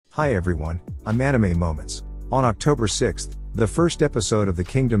Hi everyone, I'm Anime Moments. On October 6th, the first episode of the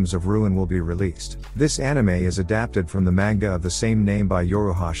Kingdoms of Ruin will be released. This anime is adapted from the manga of the same name by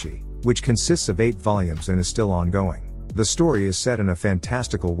Yoruhashi, which consists of 8 volumes and is still ongoing. The story is set in a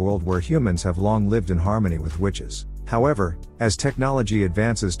fantastical world where humans have long lived in harmony with witches. However, as technology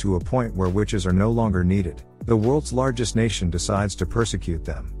advances to a point where witches are no longer needed, the world's largest nation decides to persecute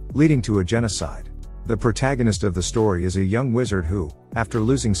them, leading to a genocide. The protagonist of the story is a young wizard who, after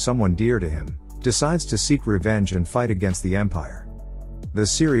losing someone dear to him, decides to seek revenge and fight against the Empire. The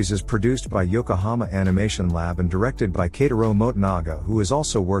series is produced by Yokohama Animation Lab and directed by Keitaro Motonaga, who has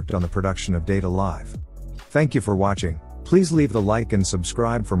also worked on the production of Date A Live. Thank you for watching. Please leave the like and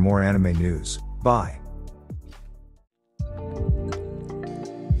subscribe for more anime news. Bye.